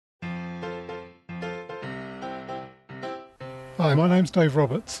Hi, my name's Dave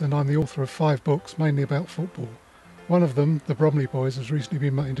Roberts and I'm the author of 5 books, mainly about football. One of them, The Bromley Boys, has recently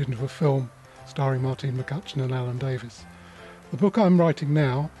been made into a film starring Martine McCutcheon and Alan Davies. The book I'm writing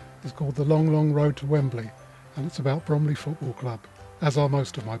now is called The Long, Long Road to Wembley, and it's about Bromley Football Club, as are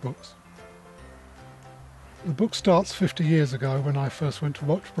most of my books. The book starts 50 years ago when I first went to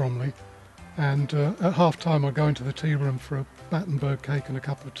watch Bromley, and at half-time I go into the tea room for a Battenberg cake and a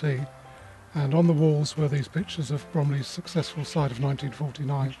cup of tea, and on the walls were these pictures of Bromley's successful side of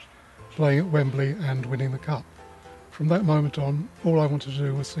 1949, playing at Wembley and winning the cup. From that moment on, all I wanted to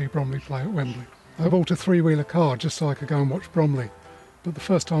do was see Bromley play at Wembley. I bought a three-wheeler car just so I could go and watch Bromley, but the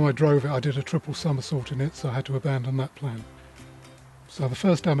first time I drove it I did a triple somersault in it, so I had to abandon that plan. So the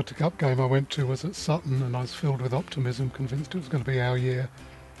first Amateur Cup game I went to was at Sutton, and I was filled with optimism, convinced it was going to be our year,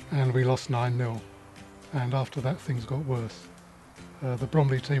 and we lost 9-0. And after that things got worse. The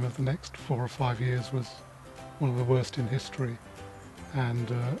Bromley team of the next 4 or 5 years was one of the worst in history,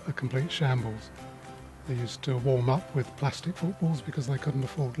 and a complete shambles. They used to warm up with plastic footballs because they couldn't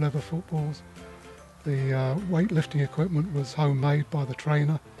afford leather footballs. The weightlifting equipment was homemade by the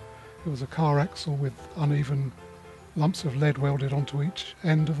trainer. It was a car axle with uneven lumps of lead welded onto each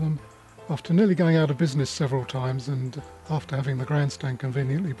end of them. After nearly going out of business several times, and after having the grandstand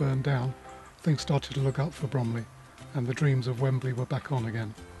conveniently burned down, things started to look up for Bromley, and the dreams of Wembley were back on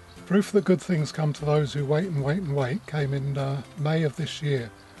again. Proof that good things come to those who wait and wait and wait came in May of this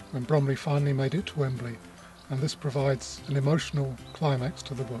year, when Bromley finally made it to Wembley, and this provides an emotional climax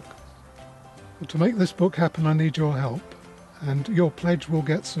to the book. Well, to make this book happen I need your help, and your pledge will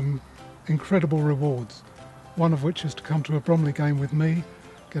get some incredible rewards, one of which is to come to a Bromley game with me,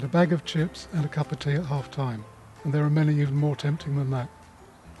 get a bag of chips and a cup of tea at half-time, and there are many even more tempting than that.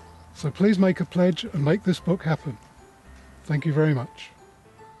 So please make a pledge and make this book happen. Thank you very much.